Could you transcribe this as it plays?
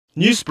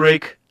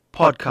Newsbreak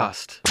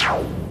Podcast.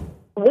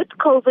 With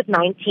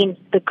COVID-19,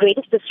 the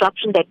greatest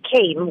disruption that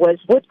came was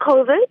with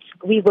COVID,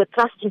 we were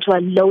thrust into a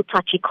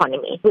low-touch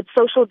economy. With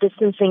social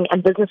distancing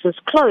and businesses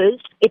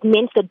closed, it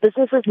meant that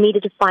businesses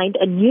needed to find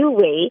a new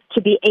way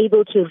to be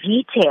able to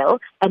retail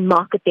and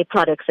market their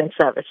products and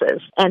services.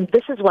 And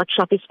this is what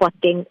ShopESpot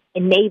then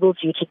enables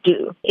you to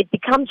do. It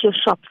becomes your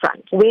shop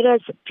front.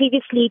 Whereas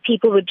previously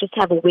people would just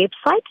have a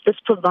website, this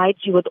provides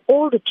you with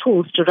all the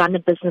tools to run a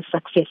business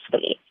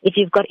successfully. If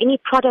you've got any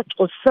product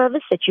or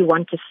service that you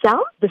want to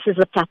sell, this is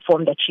the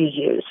platform that you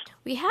use.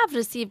 We have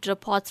received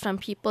reports from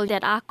people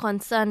that are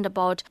concerned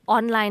about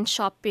online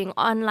shopping,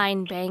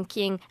 online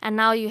banking, and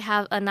now you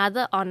have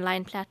another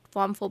online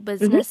platform for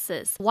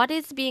businesses. What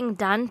is being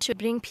done to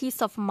bring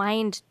peace of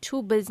mind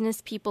to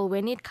business people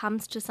when it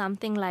comes to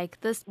something like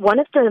this? One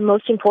of the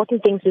most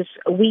important things is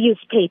we use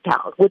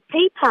PayPal. With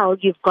PayPal,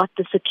 you've got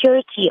the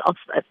security of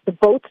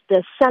both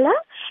the seller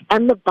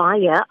and the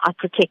buyer are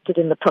protected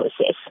in the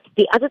process.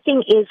 The other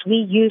thing is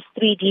we use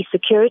 3D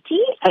security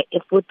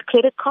with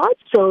credit cards,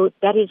 so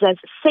that is as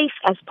safe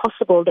as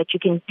possible that you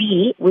can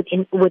be with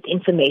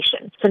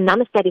information. So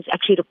none of that is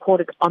actually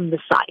recorded on the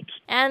site.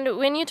 And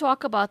when you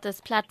talk about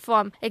this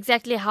platform,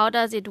 exactly how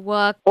does it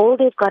work? All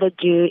they've got to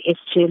do is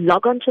to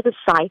log on to the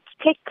site,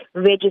 click,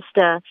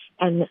 register,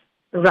 and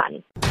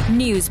run.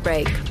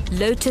 Newsbreak,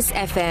 Lotus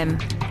FM,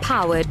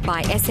 powered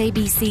by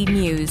SABC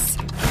News.